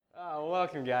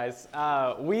Welcome, guys.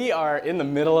 We are in the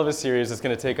middle of a series that's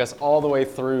going to take us all the way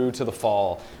through to the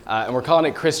fall, and we're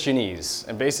calling it Christianese.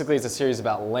 And basically, it's a series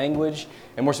about language,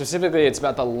 and more specifically, it's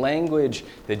about the language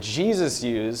that Jesus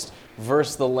used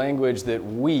versus the language that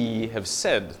we have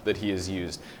said that he has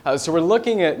used. So we're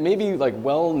looking at maybe like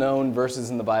well-known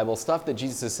verses in the Bible, stuff that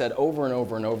Jesus has said over and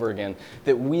over and over again,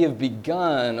 that we have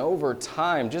begun over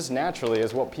time, just naturally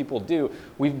as what people do,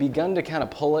 we've begun to kind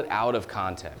of pull it out of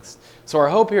context. So our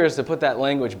hope here is to put that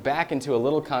language back into a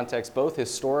little context, both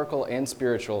historical and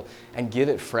spiritual, and give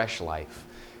it fresh life.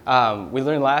 We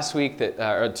learned last week that,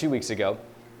 or 2 weeks ago,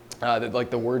 that like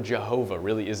the word Jehovah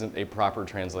really isn't a proper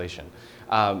translation.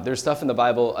 There's stuff in the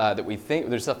Bible that we think,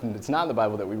 there's stuff that's not in the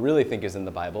Bible that we really think is in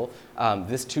the Bible.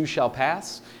 This too shall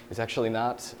pass is actually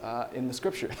not in the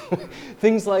scripture.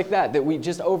 Things like that we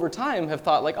just over time have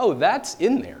thought like, oh, that's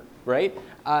in there, right?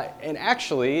 And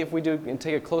actually, if we do and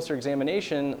take a closer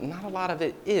examination, not a lot of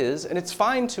it is, and it's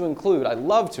fine to include, I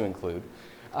love to include,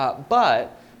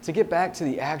 but to get back to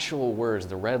the actual words,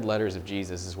 the red letters of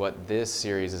Jesus is what this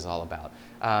series is all about.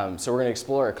 So we're going to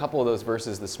explore a couple of those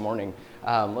verses this morning.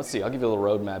 Let's see, I'll give you a little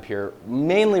roadmap here.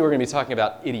 Mainly we're going to be talking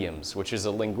about idioms, which is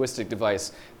a linguistic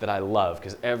device that I love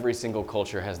because every single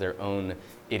culture has their own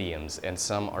idioms, and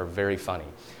some are very funny.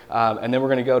 And then we're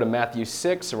going to go to Matthew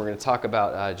 6, and we're going to talk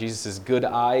about Jesus' good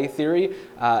eye theory,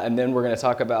 and then we're going to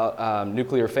talk about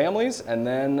nuclear families, and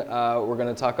then we're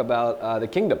going to talk about the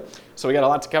kingdom. So we got a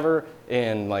lot to cover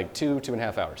in like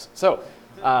 2.5 hours. So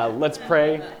let's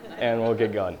pray, and we'll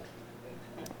get going.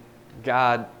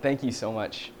 God, thank you so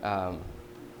much.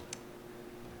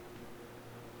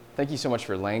 Thank you so much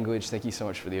for language. Thank you so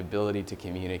much for the ability to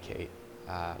communicate.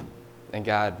 And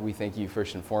God, we thank you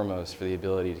first and foremost for the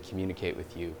ability to communicate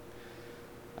with you.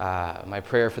 My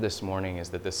prayer for this morning is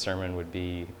that this sermon would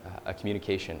be a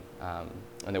communication,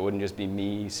 and it wouldn't just be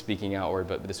me speaking outward,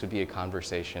 but this would be a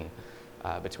conversation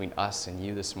between us and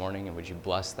you this morning, and would you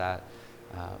bless that?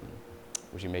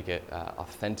 Would you make it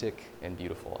authentic and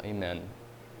beautiful? Amen.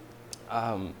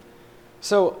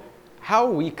 So how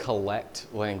we collect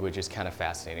language is kind of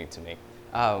fascinating to me.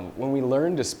 When we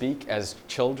learn to speak as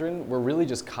children, we're really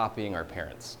just copying our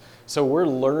parents. So we're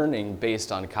learning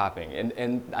based on copying.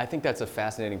 And I think that's a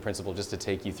fascinating principle just to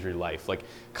take you through life. Like,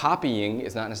 copying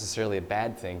is not necessarily a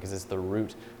bad thing because it's the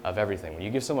root of everything. When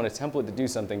you give someone a template to do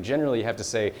something, generally you have to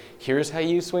say, here's how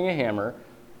you swing a hammer,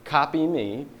 copy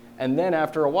me. And then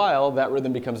after a while, that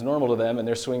rhythm becomes normal to them and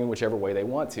they're swinging whichever way they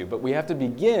want to. But we have to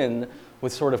begin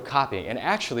with sort of copying. And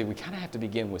actually, we kind of have to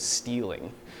begin with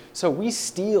stealing. So we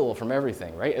steal from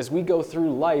everything, right? As we go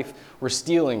through life, we're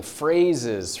stealing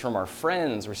phrases from our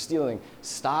friends. We're stealing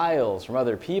styles from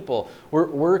other people.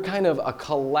 We're kind of a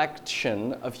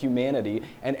collection of humanity.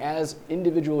 And as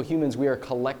individual humans, we are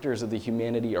collectors of the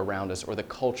humanity around us or the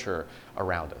culture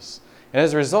around us. And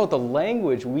as a result, the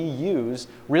language we use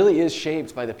really is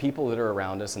shaped by the people that are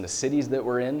around us and the cities that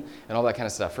we're in and all that kind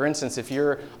of stuff. For instance, if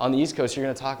you're on the East Coast, you're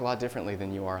going to talk a lot differently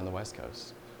than you are on the West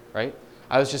Coast, right?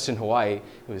 I was just in Hawaii. It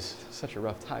was such a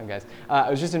rough time, guys. I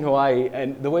was just in Hawaii,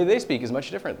 and the way they speak is much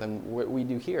different than what we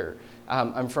do here.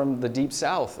 I'm from the deep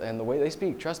South, and the way they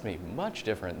speak, trust me, much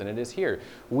different than it is here.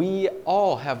 We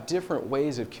all have different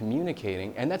ways of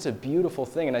communicating, and that's a beautiful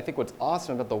thing. And I think what's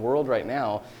awesome about the world right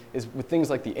now is with things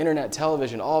like the internet,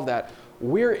 television, all of that,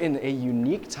 we're in a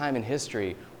unique time in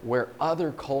history where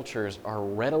other cultures are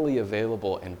readily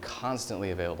available and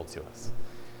constantly available to us.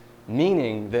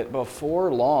 Meaning that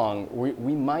before long,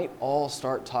 we might all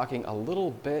start talking a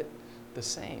little bit the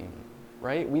same,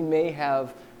 right? We may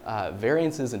have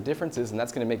variances and differences, and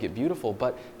that's going to make it beautiful,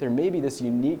 but there may be this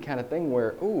unique kind of thing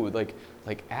where,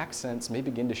 like accents may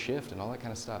begin to shift and all that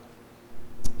kind of stuff.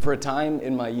 For a time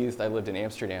in my youth, I lived in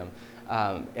Amsterdam,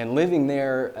 and living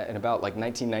there in about like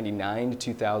 1999 to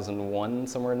 2001,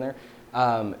 somewhere in there,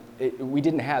 we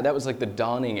didn't have, that was like the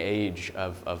dawning age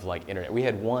of like internet. We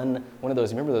had one of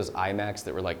those, remember those iMacs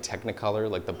that were like Technicolor,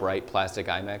 like the bright plastic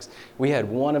iMacs? We had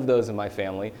one of those in my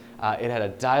family. It had a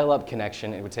dial-up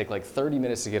connection. It would take like 30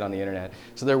 minutes to get on the internet.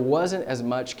 So there wasn't as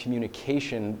much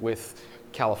communication with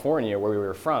California, where we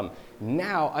were from.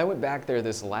 Now, I went back there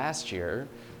this last year,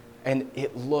 and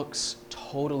it looks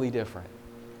totally different.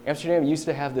 Amsterdam used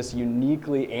to have this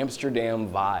uniquely Amsterdam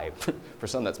vibe. For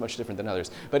some, that's much different than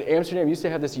others. But Amsterdam used to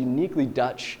have this uniquely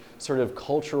Dutch sort of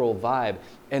cultural vibe.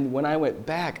 And when I went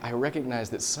back, I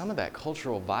recognized that some of that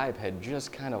cultural vibe had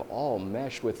just kind of all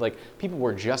meshed with, like, people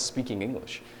were just speaking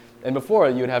English. And before,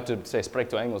 you would have to say, "Spreek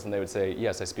du Engels," and they would say,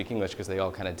 "Yes, I speak English," because they all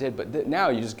kind of did. But now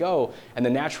you just go, and the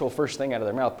natural first thing out of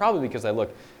their mouth, probably because I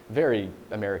look very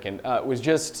American, was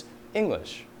just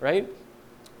English, right?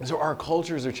 And so our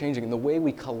cultures are changing, and the way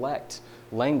we collect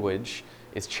language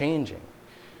is changing.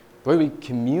 The way we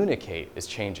communicate is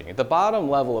changing. At the bottom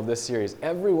level of this series,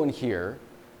 everyone here,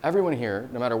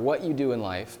 no matter what you do in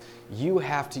life, you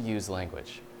have to use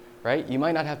language, right? You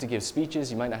might not have to give speeches,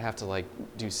 you might not have to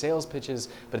do sales pitches,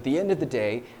 but at the end of the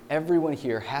day, everyone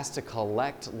here has to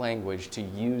collect language to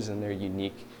use in their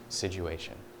unique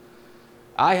situation.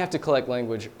 I have to collect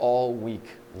language all week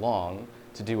long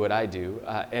to do what I do.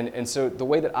 And so the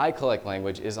way that I collect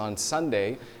language is on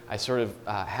Sunday, I sort of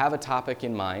have a topic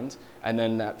in mind, and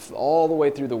then all the way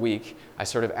through the week, I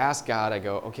sort of ask God, I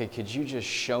go, okay, could you just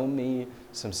show me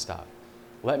some stuff?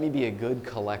 Let me be a good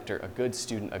collector, a good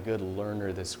student, a good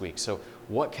learner this week. So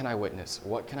what can I witness?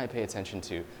 What can I pay attention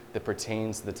to that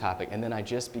pertains to the topic? And then I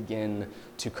just begin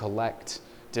to collect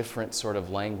different sort of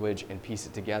language and piece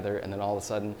it together, and then all of a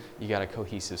sudden you got a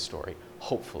cohesive story,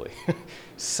 hopefully.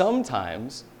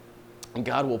 Sometimes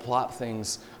God will plop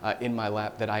things in my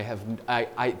lap that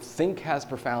I think has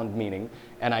profound meaning,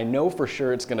 and I know for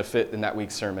sure it's going to fit in that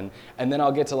week's sermon, and then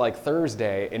I'll get to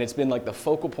Thursday, and it's been the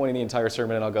focal point of the entire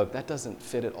sermon, and I'll go, that doesn't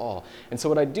fit at all. And so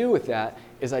what I do with that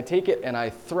is I take it and I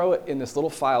throw it in this little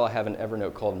file I have in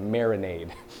Evernote called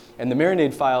Marinade. And the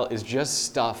Marinade file is just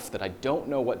stuff that I don't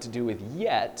know what to do with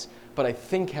yet, but I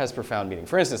think has profound meaning.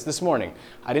 For instance, this morning,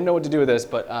 I didn't know what to do with this,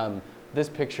 but this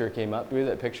picture came up. Do you see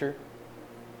that picture?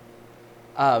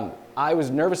 I was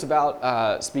nervous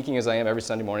about speaking as I am every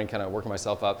Sunday morning, kind of working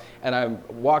myself up, and I'm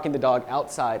walking the dog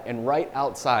outside, and right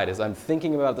outside, as I'm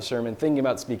thinking about the sermon, thinking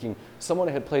about speaking, someone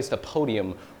had placed a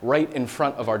podium right in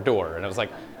front of our door, and I was like,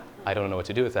 I don't know what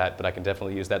to do with that, but I can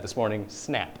definitely use that this morning.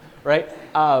 Snap, right?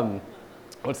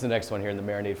 What's the next one here in the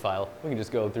Marinade file? We can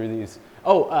just go through these.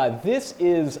 This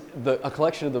is a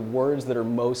collection of the words that are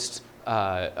most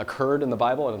occurred in the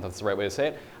Bible. I don't know if that's the right way to say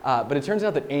it. But it turns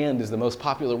out that "and" is the most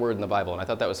popular word in the Bible, and I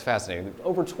thought that was fascinating.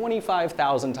 Over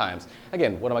 25,000 times.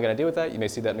 Again, what am I going to do with that? You may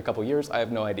see that in a couple years. I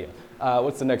have no idea.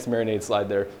 What's the next Marinade slide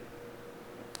there?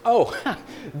 Oh,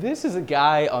 this is a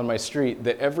guy on my street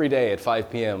that every day at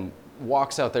 5 p.m.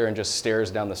 walks out there and just stares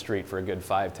down the street for a good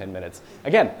 5-10 minutes.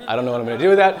 Again, I don't know what I'm going to do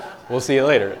with that. We'll see you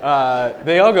later.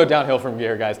 They all go downhill from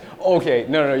here, guys. Okay,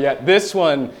 no, yeah.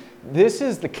 This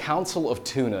is the Council of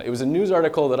Tuna. It was a news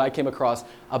article that I came across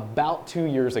about 2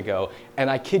 years ago, and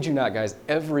I kid you not, guys,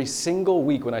 every single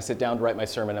week when I sit down to write my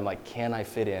sermon, I'm like, can I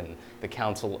fit in the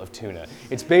Council of Tuna?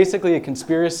 It's basically a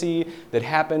conspiracy that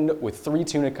happened with 3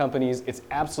 tuna companies. It's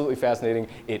absolutely fascinating.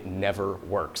 It never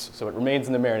works. So it remains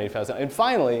in the Marinade file. And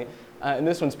finally, and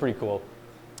this one's pretty cool,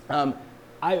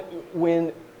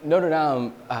 when Notre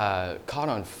Dame caught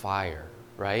on fire,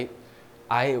 right,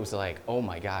 I was like, oh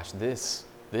my gosh, this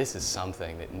is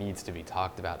something that needs to be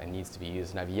talked about and needs to be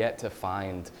used, and I've yet to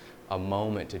find a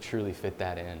moment to truly fit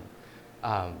that in.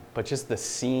 But just the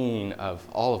scene of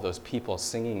all of those people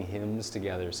singing hymns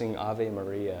together, singing Ave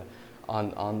Maria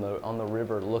on the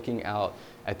river, looking out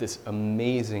at this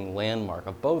amazing landmark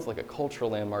of both a cultural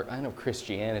landmark and of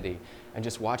Christianity, and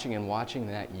just watching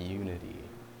that unity.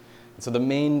 And so the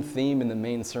main theme and the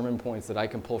main sermon points that I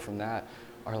can pull from that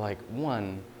are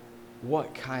one,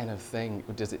 what kind of thing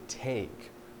does it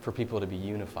take for people to be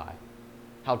unified?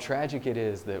 How tragic it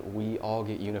is that we all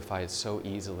get unified so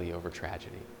easily over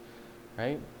tragedy,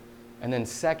 right? And then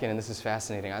second, and this is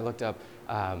fascinating, I looked up,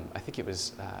 I think it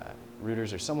was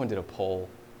Reuters or someone did a poll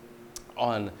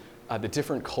on the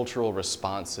different cultural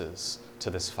responses to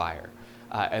this fire.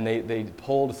 And they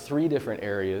polled 3 different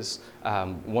areas.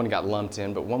 One got lumped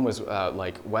in, but one was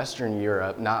Western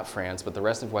Europe, not France, but the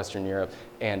rest of Western Europe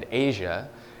and Asia.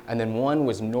 And then one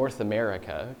was North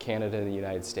America, Canada and the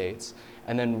United States.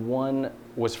 And then one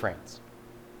was France.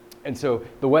 And so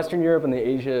the Western Europe and the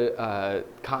Asia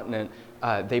continent,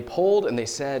 they polled and they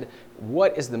said,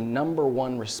 what is the number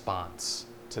one response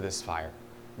to this fire?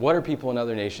 What are people in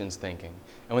other nations thinking?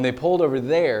 And when they polled over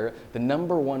there, the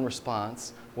number one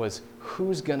response was,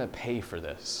 who's going to pay for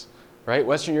this? Right?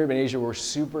 Western Europe and Asia were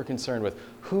super concerned with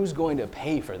who's going to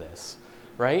pay for this,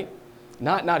 right?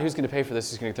 Not who's going to pay for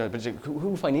this, but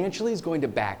who financially is going to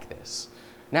back this.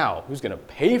 Now, who's going to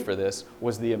pay for this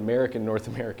was the North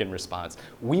American response.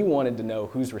 We wanted to know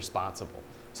who's responsible.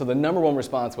 So the number one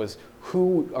response was,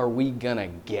 who are we going to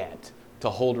get to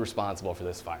hold responsible for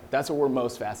this fire? That's what we're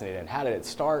most fascinated in. How did it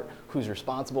start? Who's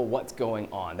responsible? What's going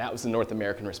on? That was the North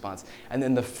American response. And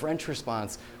then the French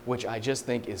response, which I just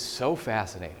think is so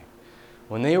fascinating.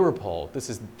 When they were polled, this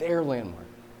is their landmark.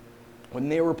 When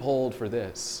they were polled for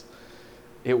this,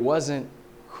 it wasn't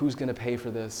who's going to pay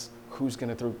for this, who's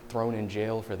going to be thrown in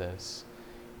jail for this.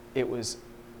 It was,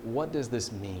 what does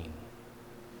this mean?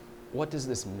 What does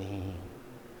this mean?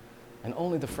 And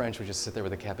only the French would just sit there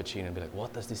with a cappuccino and be like,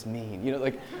 what does this mean?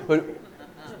 But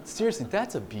Seriously,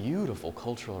 that's a beautiful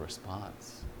cultural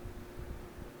response.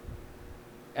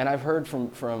 And I've heard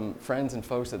from friends and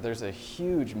folks that there's a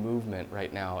huge movement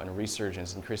right now and a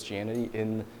resurgence in Christianity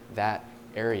in that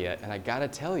area. And I gotta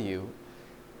tell you,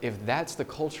 if that's the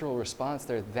cultural response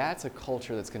there, that's a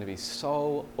culture that's gonna be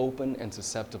so open and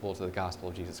susceptible to the gospel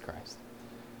of Jesus Christ.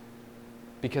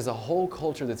 Because a whole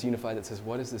culture that's unified that says,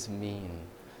 what does this mean,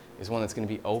 is one that's gonna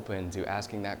be open to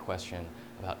asking that question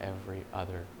about every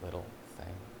other little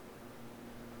thing.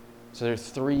 So there are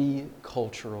 3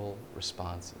 cultural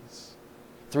responses.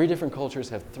 3 different cultures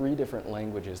have 3 different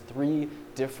languages, 3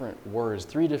 different words,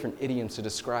 3 different idioms to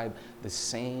describe the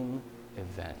same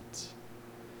event.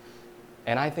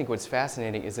 And I think what's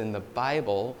fascinating is in the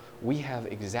Bible, we have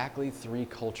exactly 3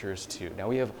 cultures too. Now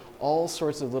we have all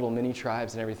sorts of little mini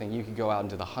tribes and everything. You could go out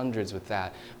into the hundreds with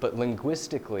that. But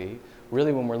linguistically,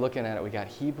 really when we're looking at it, we got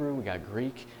Hebrew, we got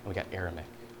Greek, and we got Aramaic.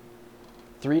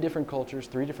 3 different cultures,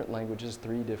 3 different languages,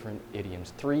 3 different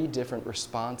idioms, 3 different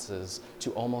responses to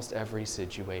almost every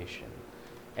situation.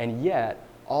 And yet,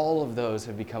 all of those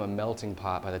have become a melting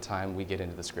pot by the time we get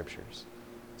into the scriptures.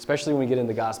 Especially when we get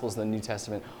into the Gospels and the New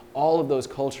Testament, all of those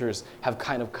cultures have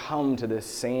kind of come to this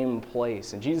same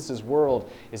place. And Jesus'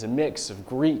 world is a mix of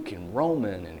Greek and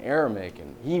Roman and Aramaic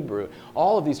and Hebrew.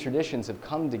 All of these traditions have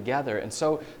come together, and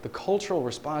so the cultural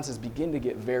responses begin to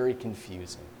get very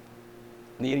confusing.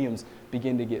 The idioms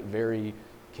begin to get very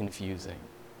confusing.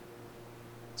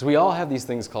 So we all have these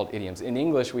things called idioms. In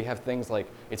English, we have things like,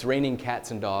 it's raining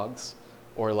cats and dogs,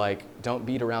 or like, don't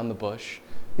beat around the bush.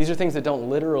 These are things that don't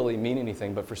literally mean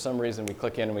anything, but for some reason we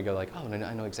click in and we go like, oh,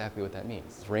 I know exactly what that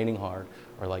means. It's raining hard,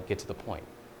 or like, get to the point,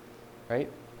 right?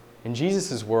 In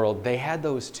Jesus' world, they had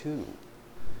those too.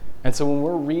 And so when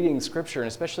we're reading scripture, and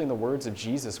especially in the words of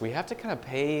Jesus, we have to kind of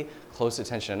pay close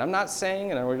attention. And I'm not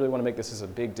saying, and I really want to make this as a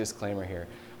big disclaimer here,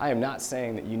 I am not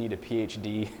saying that you need a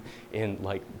PhD in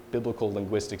like biblical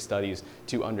linguistic studies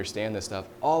to understand this stuff.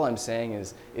 All I'm saying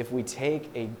is if we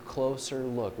take a closer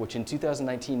look, which in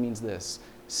 2019 means this,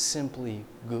 simply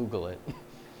Google it.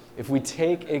 If we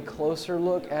take a closer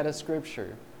look at a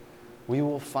scripture, we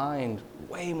will find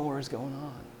way more is going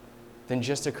on than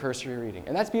just a cursory reading.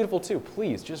 And that's beautiful too.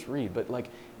 Please just read. But like,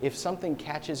 if something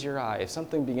catches your eye, if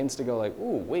something begins to go like,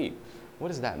 ooh, wait, what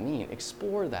does that mean?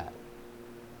 Explore that.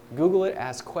 Google it,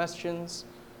 ask questions,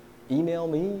 email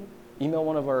me, email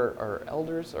one of our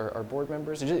elders, our board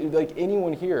members, just, like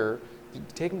anyone here,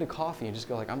 take them to coffee and just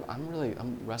go like,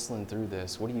 I'm wrestling through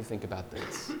this. What do you think about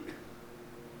this?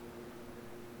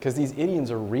 Because these idioms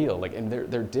are real, like, and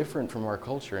they're different from our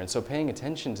culture. And so paying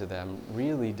attention to them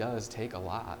really does take a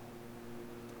lot.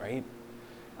 Right?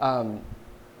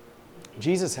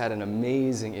 Jesus had an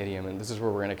amazing idiom, and this is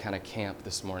where we're going to kind of camp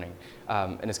this morning.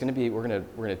 And it's going to be, we're going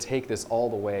to take this all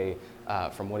the way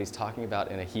from what he's talking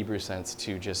about in a Hebrew sense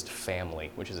to just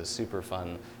family, which is a super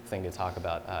fun thing to talk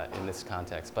about in this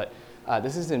context. But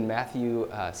this is in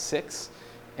Matthew 6,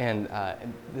 and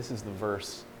this is the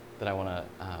verse that I want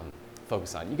to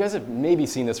focus on. You guys have maybe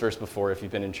seen this verse before if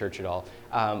you've been in church at all,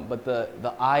 but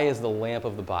the eye is the lamp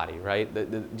of the body, right?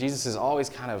 Jesus is always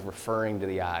kind of referring to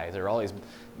the eye. There are all these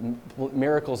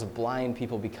miracles of blind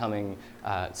people becoming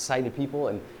sighted people,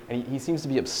 and he seems to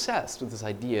be obsessed with this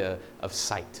idea of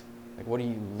sight. Like, what are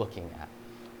you looking at?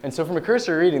 And so from a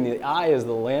cursory reading, the eye is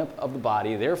the lamp of the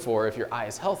body. Therefore, if your eye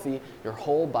is healthy, your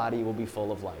whole body will be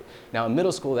full of light. Now, in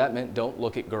middle school, that meant don't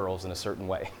look at girls in a certain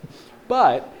way.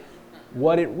 But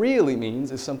what it really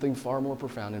means is something far more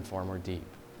profound and far more deep.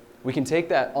 We can take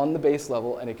that on the base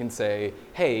level and it can say,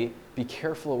 hey, be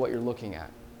careful of what you're looking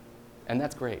at. And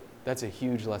that's great. That's a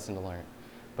huge lesson to learn.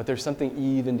 But there's something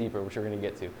even deeper, which we're going to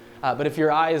get to. But if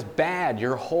your eye is bad,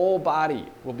 your whole body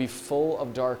will be full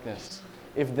of darkness.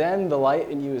 If then the light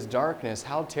in you is darkness,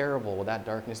 how terrible will that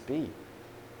darkness be?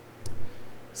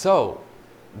 So,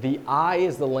 the eye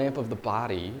is the lamp of the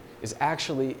body is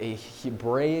actually a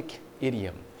Hebraic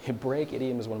idiom. Hebraic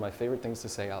idiom is one of my favorite things to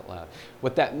say out loud.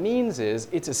 What that means is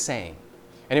it's a saying.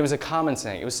 And it was a common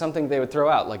saying. It was something they would throw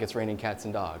out like it's raining cats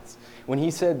and dogs. When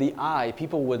he said the eye,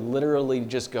 people would literally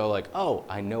just go like, oh,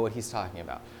 I know what he's talking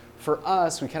about. For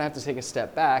us, we kind of have to take a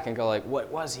step back and go like,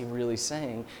 what was he really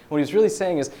saying? What he was really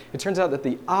saying is, it turns out that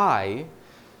the eye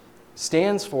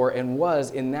stands for and was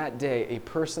in that day a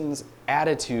person's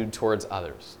attitude towards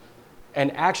others.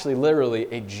 And actually, literally,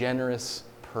 a generous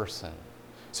person.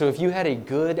 So if you had a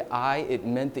good eye, it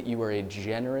meant that you were a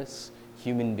generous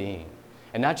human being.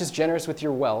 And not just generous with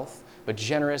your wealth, but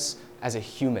generous as a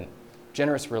human.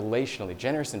 Generous relationally,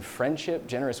 generous in friendship,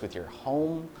 generous with your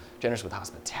home, generous with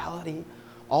hospitality.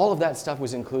 All of that stuff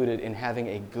was included in having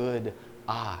a good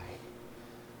eye.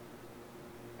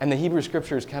 And the Hebrew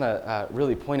scriptures kind of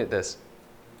really point at this.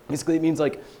 Basically, it means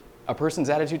like a person's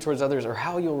attitude towards others or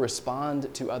how you'll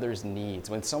respond to others' needs.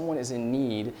 When someone is in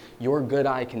need, your good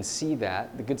eye can see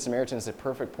that. The Good Samaritan is a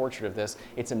perfect portrait of this.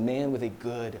 It's a man with a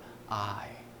good eye.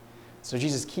 So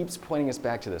Jesus keeps pointing us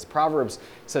back to this. Proverbs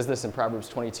says this in Proverbs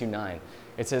 22:9.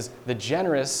 It says, "The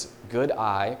generous good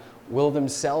eye will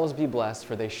themselves be blessed,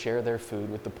 for they share their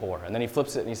food with the poor." And then he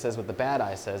flips it and he says what the bad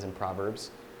eye says in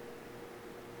Proverbs.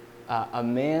 A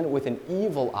man with an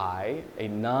evil eye, a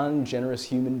non-generous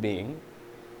human being,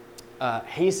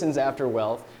 hastens after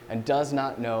wealth and does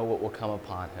not know what will come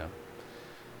upon him.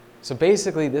 So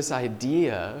basically, this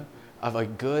idea of a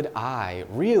good eye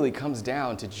really comes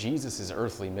down to Jesus'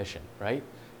 earthly mission, right?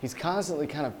 He's constantly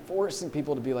kind of forcing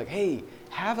people to be like, hey,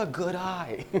 have a good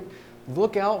eye.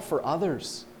 Look out for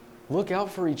others. Look out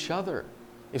for each other.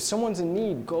 If someone's in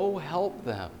need, go help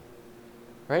them,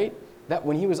 right? That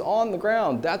when he was on the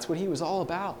ground, that's what he was all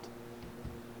about.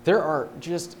 There are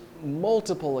just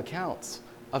multiple accounts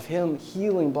of him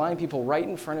healing blind people right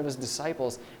in front of his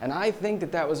disciples. And I think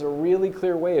that that was a really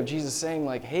clear way of Jesus saying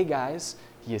like, hey guys,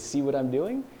 do you see what I'm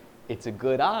doing? It's a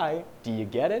good eye. Do you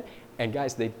get it? And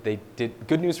guys, they did,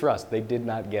 good news for us, they did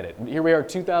not get it. Here we are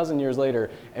 2,000 years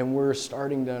later, and we're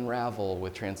starting to unravel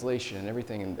with translation and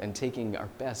everything and taking our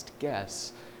best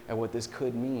guess at what this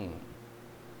could mean.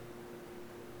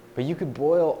 But you could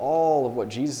boil all of what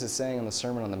Jesus is saying on the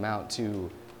Sermon on the Mount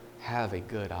to have a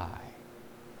good eye.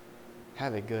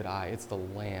 Have a good eye. It's the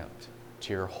lamp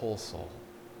to your whole soul.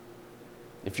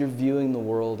 If you're viewing the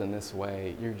world in this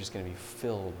way, you're just going to be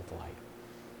filled with light.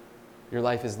 Your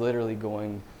life is literally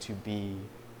going to be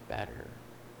better.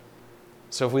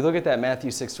 So if we look at that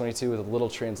Matthew 6:22 with a little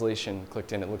translation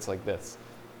clicked in, it looks like this.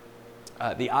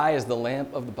 The eye is the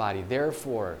lamp of the body.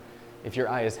 Therefore, if your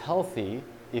eye is healthy,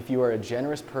 if you are a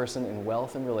generous person in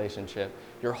wealth and relationship,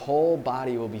 your whole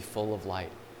body will be full of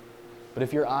light. But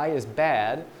if your eye is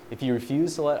bad, if you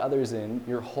refuse to let others in,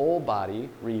 your whole body,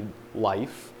 read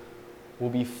life, will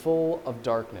be full of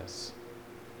darkness.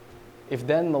 If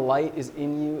then the light is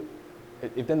in you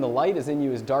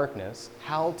is darkness,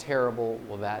 how terrible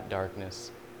will that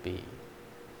darkness be?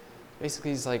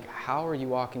 Basically, he's like, how are you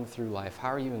walking through life? How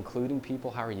are you including people?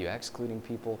 How are you excluding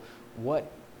people? What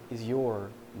is your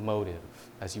motive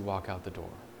as you walk out the door?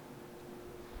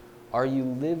 Are you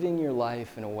living your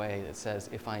life in a way that says,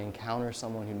 if I encounter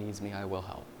someone who needs me, I will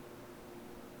help?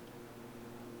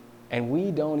 And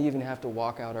we don't even have to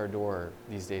walk out our door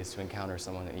these days to encounter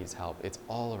someone that needs help. It's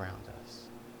all around us.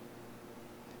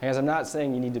 And guys, I'm not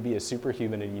saying you need to be a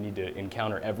superhuman and you need to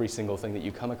encounter every single thing that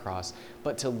you come across,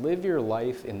 but to live your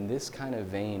life in this kind of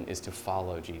vein is to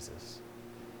follow Jesus.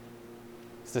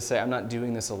 It's to say, I'm not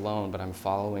doing this alone, but I'm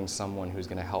following someone who's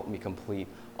going to help me complete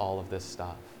all of this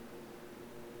stuff.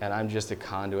 And I'm just a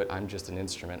conduit, I'm just an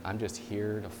instrument. I'm just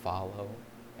here to follow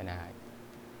and act.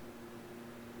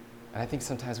 And I think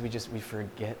sometimes we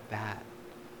forget that,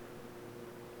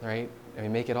 right? And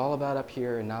we make it all about up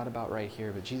here and not about right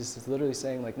here. But Jesus is literally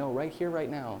saying like, no, right here,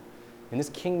 right now, in this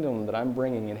kingdom that I'm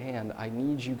bringing in hand, I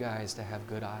need you guys to have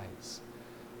good eyes.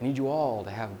 I need you all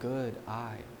to have good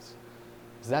eyes.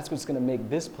 Because that's what's going to make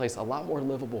this place a lot more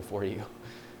livable for you.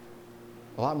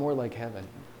 A lot more like heaven.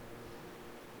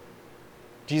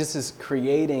 Jesus is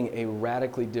creating a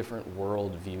radically different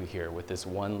worldview here with this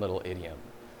one little idiom.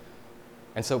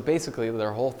 And so basically,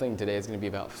 their whole thing today is going to be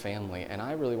about family. And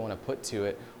I really want to put to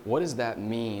it, what does that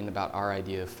mean about our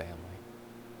idea of family?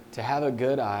 To have a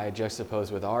good eye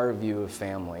juxtaposed with our view of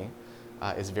family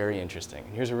is very interesting.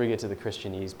 And here's where we get to the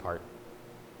Christianese part.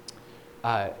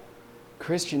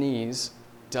 Christianese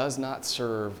does not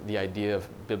serve the idea of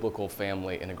biblical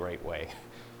family in a great way.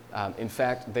 In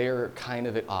fact, they're kind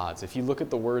of at odds. If you look at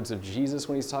the words of Jesus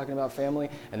when he's talking about family,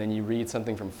 and then you read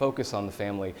something from Focus on the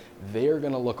Family, they're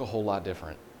going to look a whole lot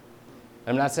different.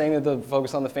 I'm not saying that the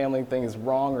Focus on the Family thing is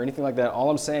wrong or anything like that. All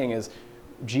I'm saying is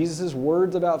Jesus'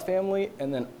 words about family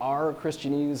and then our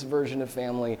Christianese version of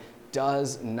family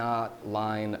does not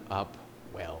line up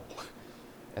well.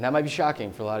 And that might be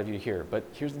shocking for a lot of you to hear, but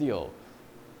here's the deal.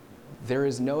 There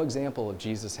is no example of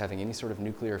Jesus having any sort of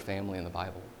nuclear family in the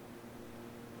Bible.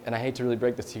 And I hate to really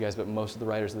break this to you guys, but most of the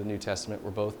writers of the New Testament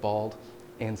were both bald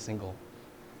and single.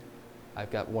 I've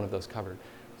got one of those covered.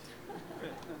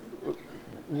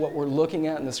 What we're looking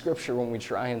at in the scripture when we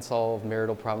try and solve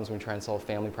marital problems, when we try and solve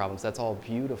family problems, that's all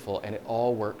beautiful, and it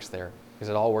all works there, because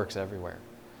it all works everywhere.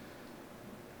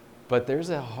 But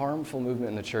there's a harmful movement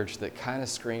in the church that kind of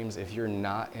screams, if you're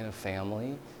not in a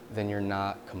family, then you're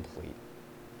not complete.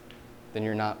 Then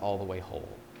you're not all the way whole.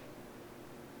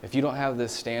 If you don't have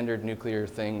this standard nuclear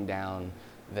thing down,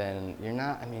 then you're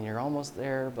not, you're almost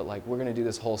there, but like we're going to do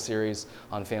this whole series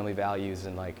on family values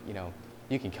and like,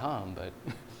 you can come, but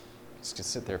Just to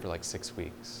sit there for like 6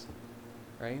 weeks,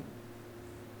 right?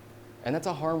 And that's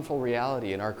a harmful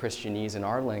reality in our Christianese, in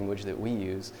our language that we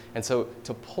use. And so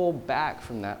to pull back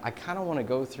from that, I kind of want to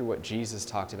go through what Jesus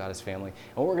talked about as family.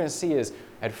 And what we're going to see is,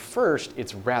 at first,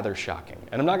 it's rather shocking.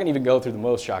 And I'm not going to even go through the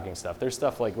most shocking stuff. There's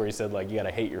stuff like where he said, like, you got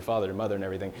to hate your father and mother and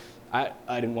everything. I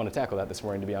didn't want to tackle that this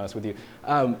morning, to be honest with you.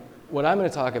 What I'm going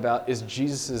to talk about is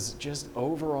Jesus's just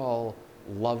overall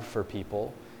love for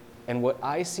people. And what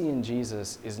I see in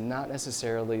Jesus is not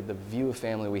necessarily the view of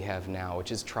family we have now,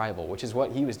 which is tribal, which is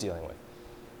what he was dealing with.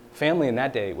 Family in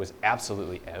that day was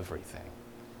absolutely everything.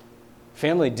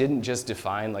 Family didn't just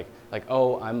define like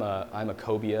oh, I'm a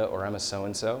cobia or I'm a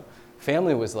so-and-so.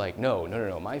 Family was like, no.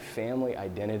 My family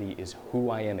identity is who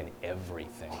I am in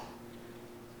everything.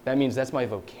 That means that's my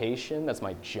vocation, that's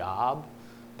my job,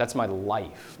 that's my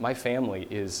life. My family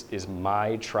is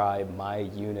my tribe, my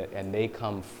unit, and they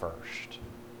come first.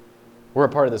 We're a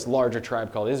part of this larger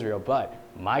tribe called Israel, but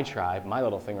my tribe, my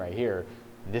little thing right here,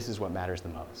 this is what matters the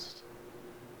most.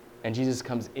 And Jesus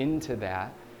comes into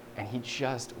that, and he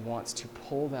just wants to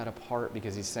pull that apart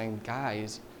because he's saying,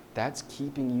 guys, that's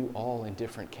keeping you all in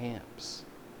different camps.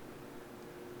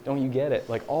 Don't you get it?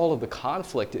 Like all of the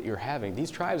conflict that you're having,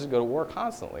 these tribes go to war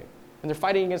constantly. And they're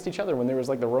fighting against each other. When there was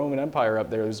like the Roman Empire up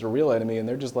there, there's a real enemy, and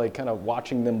they're just like kind of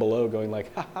watching them below going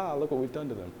like, ha, look what we've done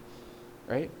to them.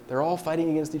 Right? They're all fighting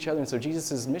against each other. And so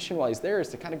Jesus' mission while he's there is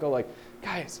to kind of go like,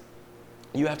 guys,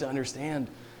 you have to understand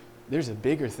there's a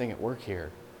bigger thing at work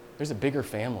here. There's a bigger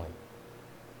family.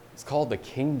 It's called the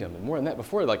kingdom. And more than that,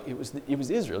 before, like it was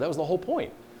Israel. That was the whole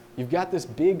point. You've got this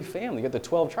big family. You've got the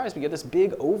 12 tribes, but you got this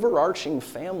big overarching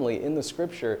family in the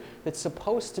scripture that's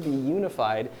supposed to be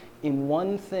unified in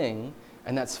one thing,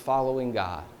 and that's following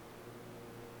God.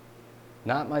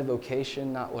 Not my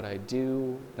vocation, not what I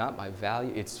do, not my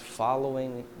value. It's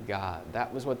following God.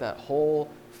 That was what that whole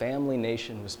family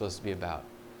nation was supposed to be about.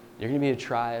 You're going to be a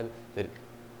tribe that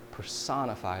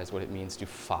personifies what it means to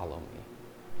follow me,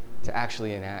 to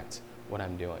actually enact what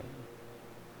I'm doing.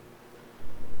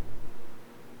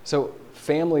 So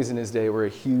families in his day were a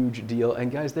huge deal.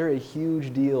 And guys, they're a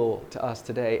huge deal to us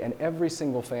today. And every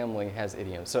single family has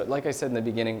idioms. So like I said in the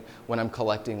beginning, when I'm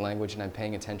collecting language and I'm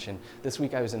paying attention, this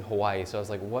week I was in Hawaii. So I was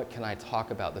like, what can I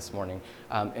talk about this morning?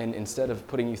 And instead of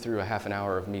putting you through a half an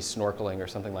hour of me snorkeling or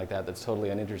something like that, that's totally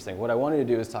uninteresting. What I wanted to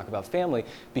do is talk about family,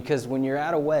 because when you're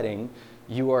at a wedding,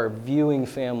 you are viewing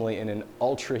family in an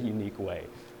ultra unique way,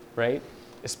 right?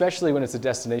 Especially when it's a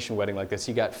destination wedding like this.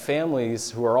 You got families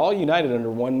who are all united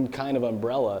under one kind of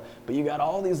umbrella, but you got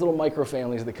all these little micro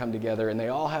families that come together, and they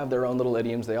all have their own little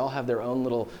idioms, they all have their own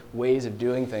little ways of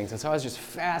doing things. And so I was just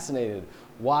fascinated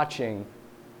watching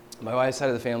my wife's side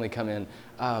of the family come in,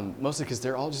 mostly because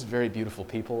they're all just very beautiful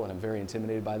people, and I'm very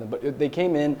intimidated by them. But they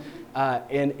came in,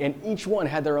 and each one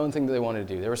had their own thing that they wanted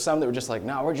to do. There were some that were just like,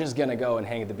 no, we're just gonna go and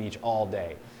hang at the beach all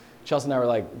day. Chelsea and I were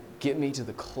like, get me to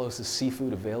the closest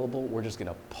seafood available. We're just going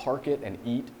to park it and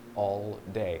eat all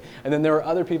day. And then there were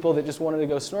other people that just wanted to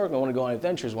go snorkeling, wanted to go on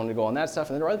adventures, wanted to go on that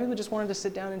stuff. And there were other people that just wanted to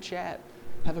sit down and chat,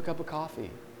 have a cup of coffee.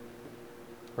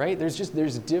 Right?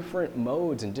 There's different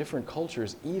modes and different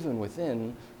cultures even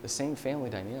within the same family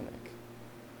dynamic.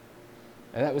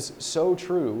 And that was so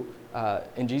true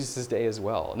in Jesus' day as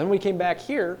well. And then when we came back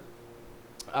here,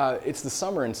 it's the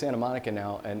summer in Santa Monica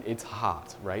now, and it's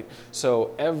hot, right?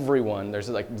 So everyone, there's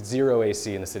like zero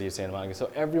AC in the city of Santa Monica,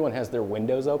 so everyone has their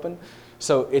windows open.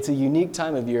 So it's a unique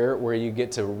time of year where you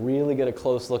get to really get a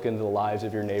close look into the lives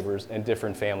of your neighbors and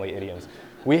different family idioms.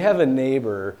 We have a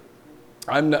neighbor,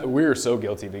 we're so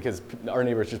guilty because our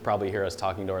neighbors just probably hear us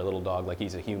talking to our little dog like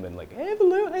he's a human, like, hey,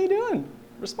 Baloo, how you doing?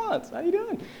 Response, how you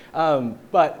doing?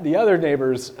 But the other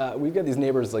neighbors, we've got these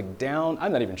neighbors like down,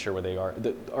 I'm not even sure where they are.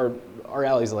 Our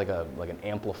alley is like an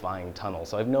amplifying tunnel,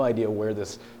 so I have no idea where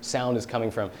this sound is coming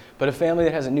from. But a family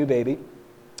that has a new baby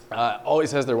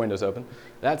always has their windows open.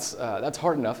 That's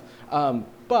hard enough.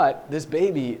 But this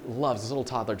baby this little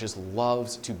toddler just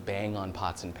loves to bang on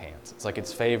pots and pans. It's like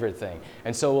its favorite thing.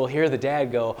 And so we'll hear the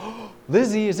dad go, oh,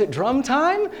 Lizzie, is it drum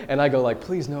time? And I go like,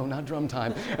 please no, not drum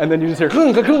time. And then you just hear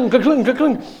clunk, clunk, clunk, clunk,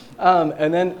 clunk.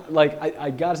 And then like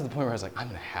I got to the point where I was like, I'm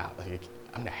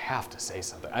gonna have to say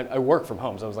something. I work from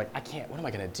home, so I was like, I can't. What am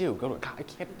I gonna do?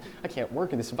 I can't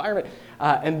work in this environment.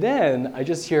 And then I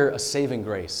just hear a saving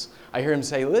grace. I hear him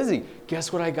say, Lizzie,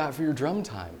 guess what I got for your drum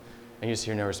time? And you just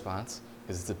hear no response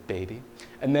because it's a baby.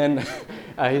 And then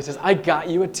he says, I got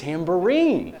you a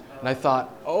tambourine. And I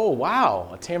thought, oh wow,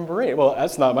 a tambourine. Well,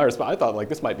 that's not my response. I thought like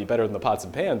this might be better than the pots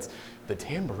and pans. The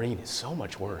tambourine is so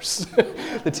much worse.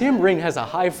 The tambourine has a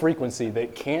high frequency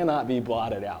that cannot be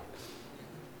blotted out.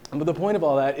 But the point of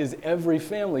all that is every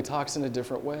family talks in a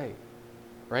different way.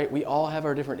 right? We all have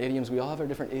our different idioms. We all have our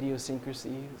different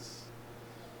idiosyncrasies.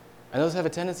 And those have a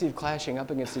tendency of clashing up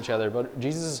against each other. But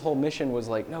Jesus' whole mission was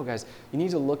like, no, guys, you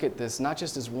need to look at this not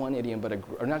just as one idiom,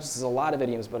 or not just as a lot of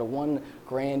idioms, but a one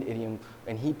grand idiom.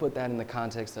 And he put that in the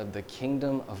context of the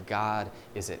kingdom of God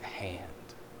is at hand.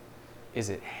 Is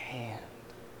at hand.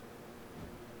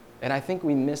 And I think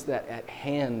we miss that at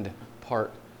hand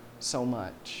part so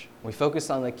much. We focus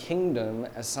on the kingdom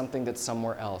as something that's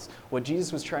somewhere else. What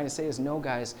Jesus was trying to say is, no,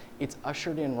 guys, it's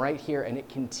ushered in right here and it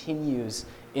continues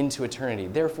into eternity.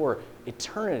 Therefore,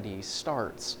 eternity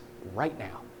starts right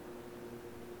now.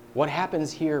 What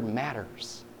happens here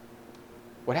matters.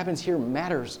 What happens here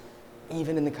matters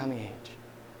even in the coming age.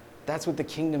 That's what the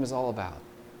kingdom is all about.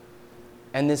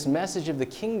 And this message of the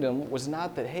kingdom was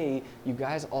not that, hey, you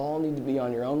guys all need to be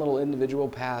on your own little individual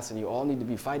paths and you all need to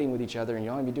be fighting with each other and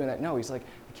you all need to be doing that. No, he's like,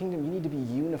 the kingdom, you need to be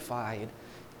unified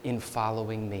in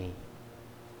following me.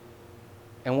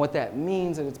 And what that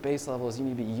means at its base level is you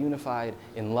need to be unified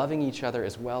in loving each other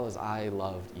as well as I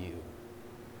loved you.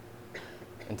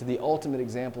 And to the ultimate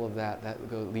example of that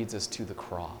leads us to the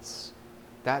cross.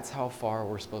 That's how far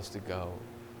we're supposed to go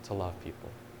to love people.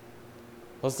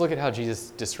 Let's look at how Jesus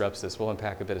disrupts this. We'll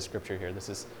unpack a bit of scripture here. This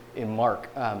is in Mark.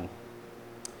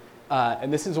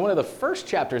 And this is one of the first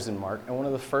chapters in Mark and one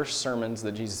of the first sermons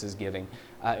that Jesus is giving.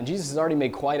 And Jesus has already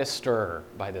made quite a stir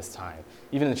by this time.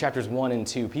 Even in chapters 1 and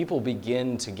 2, people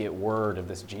begin to get word of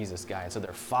this Jesus guy. And so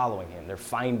they're following him. They're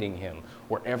finding him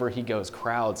wherever he goes.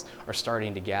 Crowds are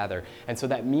starting to gather. And so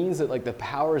that means that like the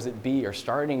powers that be are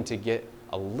starting to get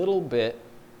a little bit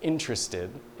interested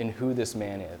in who this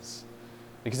man is.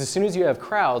 Because as soon as you have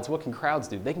crowds, what can crowds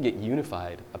do? They can get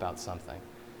unified about something.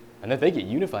 And if they get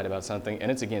unified about something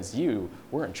and it's against you,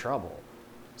 we're in trouble.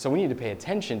 So we need to pay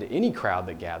attention to any crowd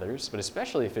that gathers, but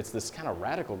especially if it's this kind of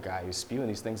radical guy who's spewing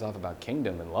these things off about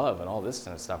kingdom and love and all this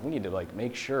kind of stuff. We need to like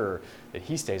make sure that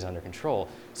he stays under control.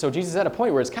 So Jesus is at a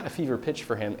point where it's kind of fever pitch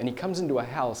for him, and he comes into a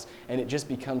house and it just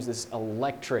becomes this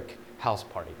electric house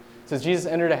party. It says Jesus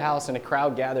entered a house and a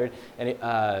crowd gathered and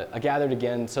gathered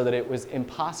again so that it was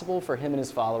impossible for him and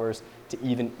his followers to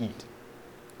even eat.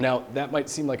 Now, that might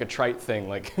seem like a trite thing,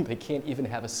 like they can't even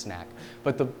have a snack.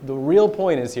 But the real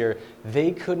point is here,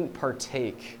 they couldn't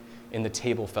partake in the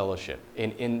table fellowship.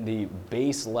 In the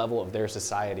base level of their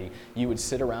society, you would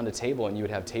sit around a table and you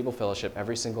would have table fellowship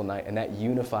every single night, and that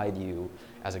unified you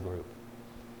as a group.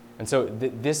 And so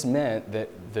this meant that,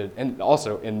 and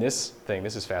also in this thing,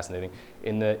 this is fascinating,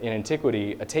 in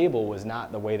antiquity, a table was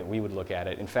not the way that we would look at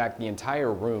it. In fact, the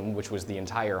entire room, which was the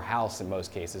entire house in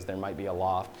most cases, there might be a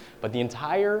loft, but the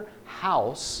entire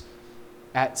house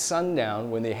at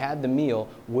sundown, when they had the meal,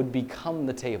 would become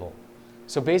the table.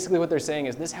 So basically what they're saying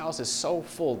is this house is so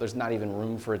full, there's not even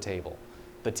room for a table.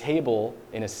 The table,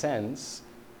 in a sense,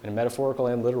 in a metaphorical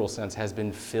and literal sense, has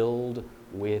been filled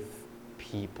with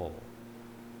people.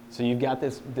 So you've got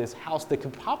this house that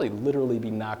could probably literally be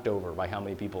knocked over by how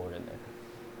many people are in there.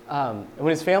 And when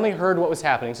his family heard what was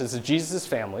happening, so this is Jesus'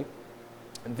 family,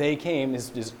 they came,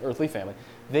 his earthly family,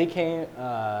 they came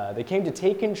to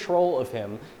take control of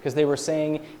him because they were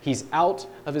saying he's out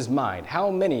of his mind. How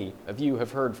many of you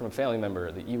have heard from a family member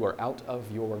that you are out of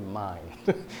your mind?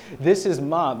 This is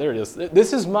mom, there it is.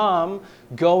 This is mom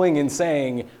going and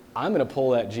saying, I'm going to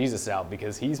pull that Jesus out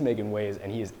because he's making waves and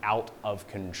he is out of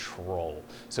control.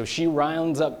 So she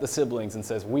rounds up the siblings and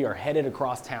says, we are headed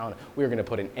across town. We are going to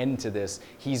put an end to this.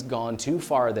 He's gone too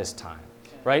far this time,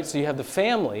 right? So you have the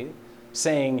family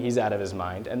saying he's out of his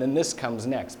mind, and then this comes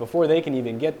next. Before they can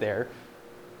even get there,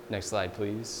 next slide,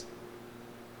 please.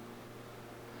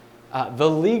 The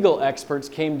legal experts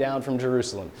came down from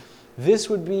Jerusalem. This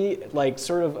would be like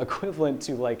sort of equivalent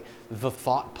to like the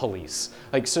thought police.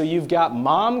 Like, so you've got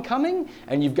mom coming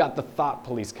and you've got the thought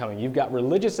police coming. You've got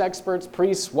religious experts,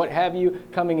 priests, what have you,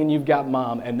 coming, and you've got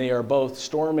mom, and they are both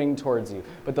storming towards you.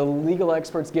 But the legal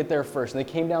experts get there first, and they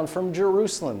came down from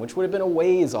Jerusalem, which would have been a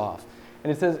ways off.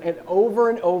 And it says, and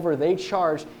over they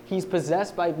charge, he's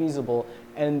possessed by Beelzebul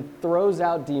and throws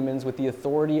out demons with the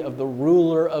authority of the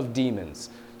ruler of demons.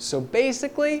 So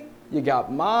basically, you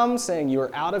got mom saying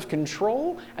you're out of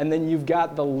control, and then you've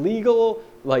got the legal,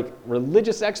 like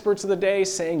religious experts of the day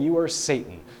saying you are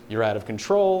Satan. You're out of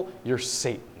control, you're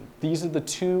Satan. These are the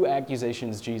two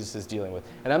accusations Jesus is dealing with.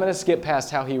 And I'm going to skip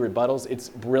past how he rebuttals. It's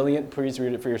brilliant. Please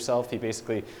read it for yourself. He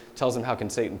basically tells them how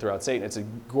can Satan throw out Satan. It's a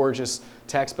gorgeous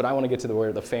text, but I want to get to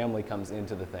where the family comes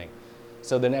into the thing.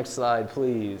 So the next slide,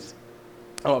 please.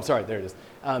 Oh, I'm sorry. There it is.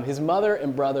 His mother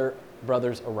and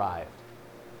brothers arrived.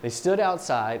 They stood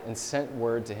outside and sent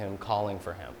word to him, calling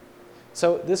for him.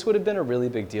 So this would have been a really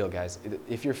big deal, guys.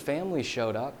 If your family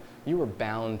showed up, you were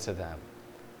bound to them.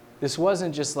 This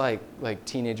wasn't just like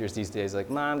teenagers these days, like,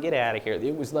 Mom, get out of here.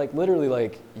 It was like literally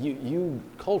like you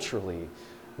culturally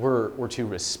were to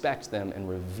respect them and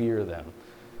revere them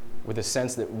with a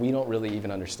sense that we don't really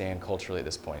even understand culturally at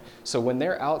this point. So when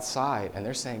they're outside and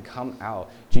they're saying, come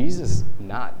out, Jesus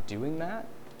not doing that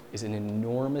is an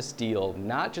enormous deal,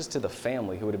 not just to the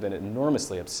family who would have been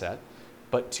enormously upset,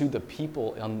 but to the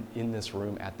people in this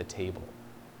room at the table.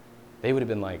 They would have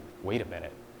been like, wait a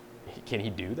minute, can he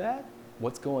do that?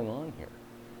 What's going on here?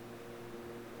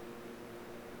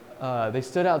 They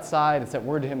stood outside and sent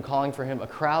word to him, calling for him. A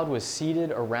crowd was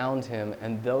seated around him,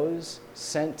 and those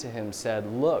sent to him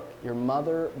said, look, your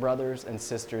mother, brothers, and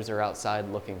sisters are outside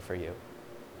looking for you.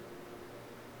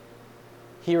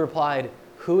 He replied,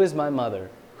 who is my mother?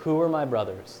 Who are my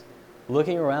brothers?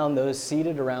 Looking around those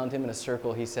seated around him in a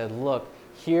circle, he said, look,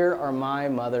 here are my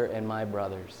mother and my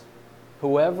brothers.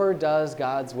 Whoever does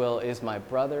God's will is my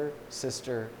brother,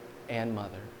 sister, and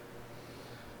mother.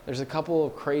 There's a couple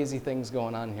of crazy things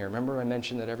going on here. Remember I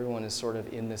mentioned that everyone is sort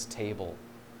of in this table.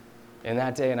 In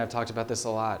that day, and I've talked about this a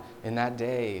lot, in that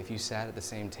day, if you sat at the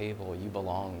same table, you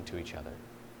belonged to each other.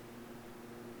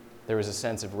 There was a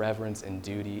sense of reverence and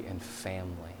duty and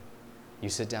family. You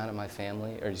sit down at my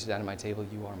family, or you sit down at my table,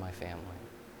 you are my family.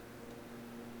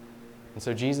 And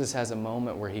so Jesus has a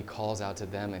moment where he calls out to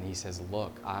them and he says,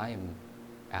 look, I'm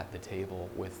at the table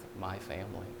with my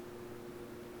family.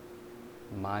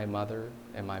 My mother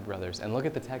and my brothers. And look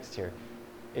at the text here.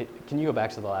 Can you go back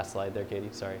to the last slide there, Katie?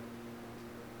 Sorry.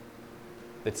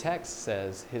 The text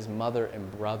says his mother and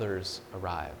brothers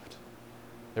arrived.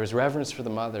 There was reverence for the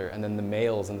mother, and then the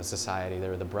males in the society, they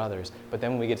were the brothers. But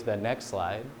then when we get to that next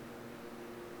slide,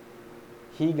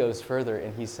 he goes further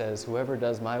and he says, whoever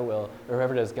does my will, or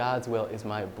whoever does God's will is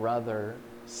my brother,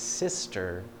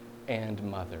 sister, and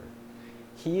mother.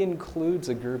 He includes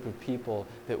a group of people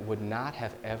that would not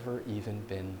have ever even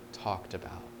been talked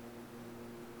about.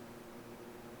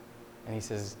 And he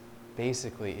says,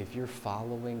 basically, if you're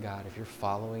following God, if you're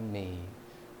following me,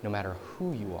 no matter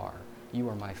who you are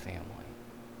my family.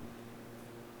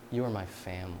 You are my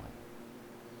family.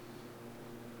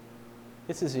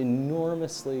 This is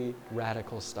enormously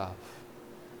radical stuff.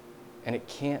 And it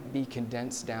can't be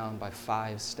condensed down by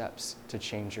 5 steps to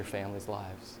change your family's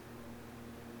lives.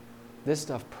 This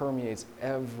stuff permeates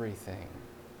everything,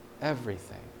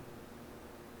 everything.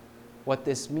 What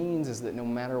this means is that no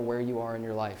matter where you are in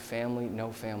your life, family,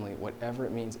 no family, whatever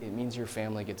it means your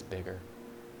family gets bigger.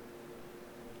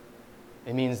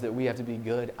 It means that we have to be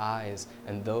good eyes,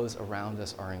 and those around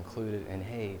us are included. And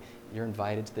hey, you're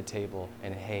invited to the table,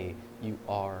 and hey, you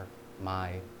are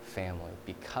my family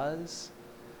because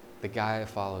the guy I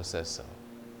follow says so.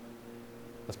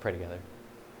 Let's pray together.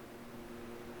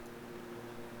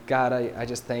 God, I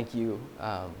just thank you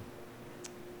for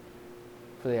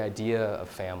the idea of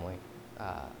family,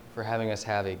 for having us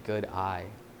have a good eye,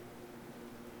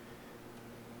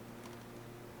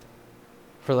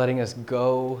 for letting us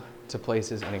go to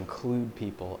places and include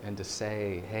people and to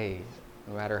say, hey,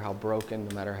 no matter how broken,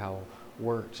 no matter how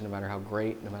worked, no matter how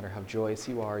great, no matter how joyous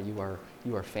you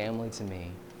are family to me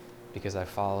because I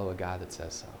follow a God that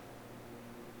says so.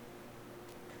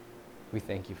 We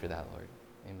thank you for that, Lord.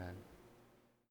 Amen.